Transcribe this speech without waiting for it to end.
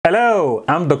Hello,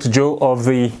 I'm Dr. Joe of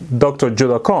the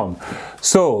drjoe.com.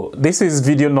 So this is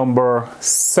video number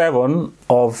 7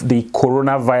 of the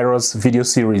coronavirus video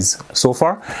series so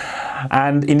far.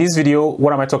 And in this video,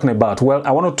 what am I talking about? Well,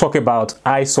 I want to talk about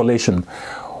isolation.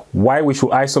 Why we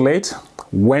should isolate,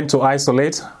 when to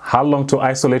isolate, how long to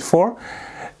isolate for,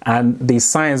 and the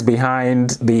science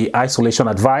behind the isolation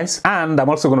advice. And I'm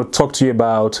also going to talk to you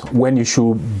about when you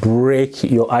should break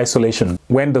your isolation.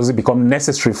 When does it become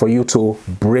necessary for you to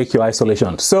break your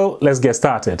isolation? So let's get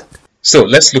started. So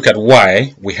let's look at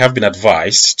why we have been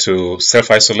advised to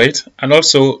self-isolate, and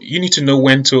also you need to know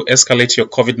when to escalate your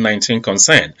COVID-19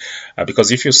 concern,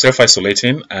 because if you're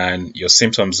self-isolating and your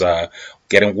symptoms are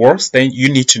getting worse, then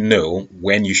you need to know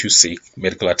when you should seek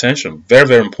medical attention. Very,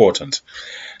 very important.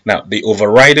 Now, the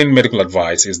overriding medical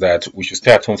advice is that we should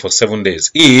stay at home for 7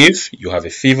 days. If you have a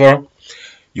fever,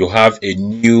 you have a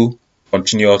new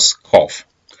continuous cough.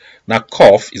 Now,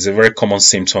 cough is a very common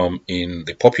symptom in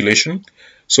the population,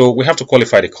 so we have to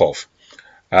qualify the cough.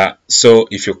 So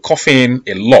if you're coughing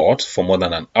a lot for more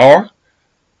than an hour,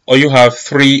 or you have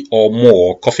 3 or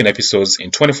more coughing episodes in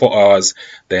 24 hours,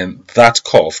 then that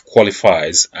cough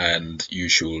qualifies and you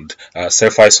should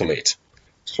self-isolate.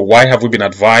 So why have we been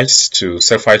advised to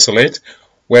self-isolate?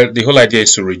 Well, the whole idea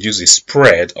is to reduce the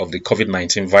spread of the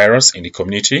COVID-19 virus in the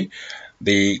community.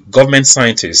 The government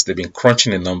scientists, they've been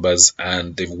crunching the numbers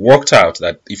and they've worked out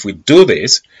that if we do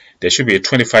this, there should be a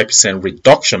 25%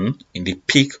 reduction in the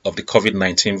peak of the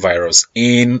COVID-19 virus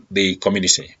in the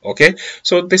community. Okay,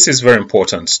 so this is very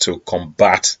important to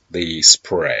combat the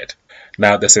spread.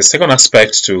 Now, there's a second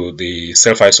aspect to the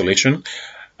self-isolation,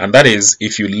 and that is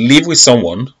if you live with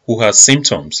someone who has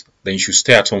symptoms, then you should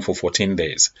stay at home for 14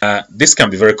 days. This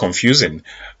can be very confusing.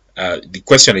 The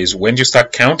question is, when do you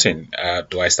start counting?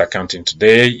 Do I start counting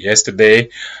today, yesterday?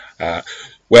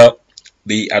 Well,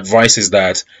 the advice is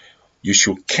that you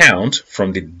should count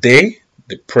from the day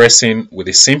the person with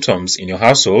the symptoms in your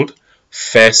household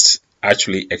first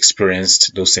actually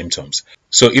experienced those symptoms.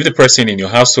 So if the person in your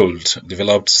household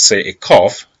developed, say, a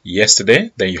cough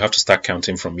yesterday, then you have to start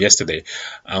counting from yesterday.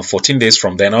 And 14 days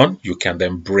from then on, you can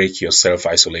then break your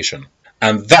self-isolation.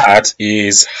 And that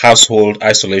is household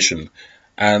isolation.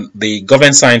 And the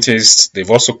government scientists, they've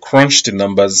also crunched the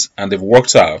numbers and they've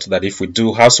worked out that if we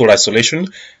do household isolation,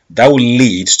 that will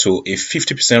lead to a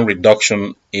 50%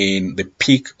 reduction in the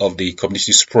peak of the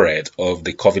community spread of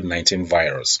the COVID-19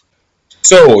 virus.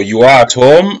 So you are at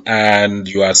home and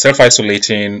you are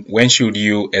self-isolating. When should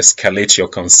you escalate your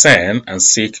concern and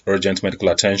seek urgent medical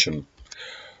attention?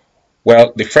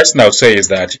 Well, the first thing I would say is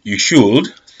that you should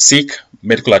seek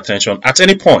medical attention at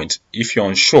any point if you're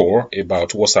unsure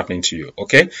about what's happening to you.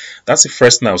 Okay, that's the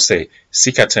first thing I would say.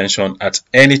 Seek attention at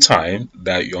any time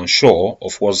that you're unsure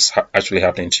of what's actually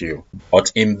happening to you.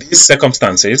 But in these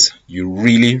circumstances, you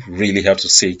really have to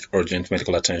seek urgent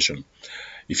medical attention.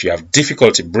 If you have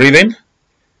difficulty breathing,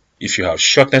 if you have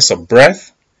shortness of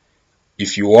breath,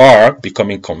 if you are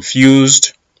becoming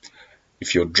confused,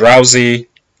 if you're drowsy,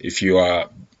 if you are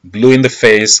blue in the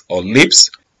face or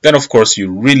lips, then of course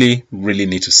you really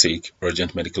need to seek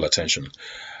urgent medical attention.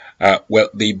 Well,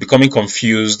 the becoming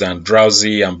confused and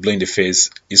drowsy and blue in the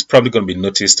face is probably going to be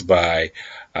noticed by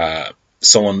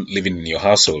someone living in your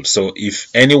household. So if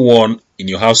anyone in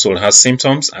your household has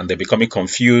symptoms and they're becoming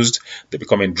confused, they're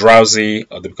becoming drowsy,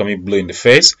 or they're becoming blue in the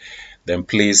face, then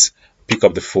please pick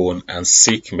up the phone and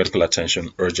seek medical attention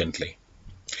urgently.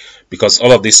 Because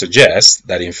all of this suggests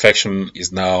that infection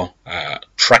is now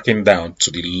tracking down to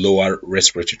the lower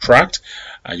respiratory tract,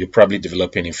 and you're probably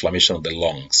developing inflammation of the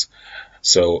lungs.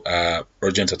 So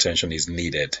urgent attention is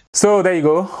needed. So there you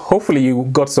go. Hopefully you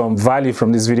got some value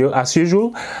from this video. As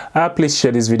usual, please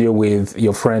share this video with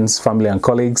your friends, family and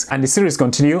colleagues. And the series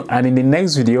continue, and in the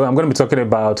next video I'm going to be talking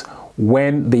about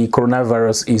when the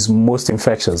coronavirus is most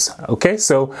infectious. Okay,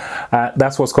 so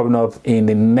that's what's coming up in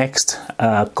the next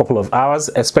couple of hours.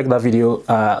 Expect that video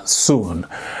soon.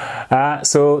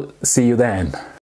 So see you then.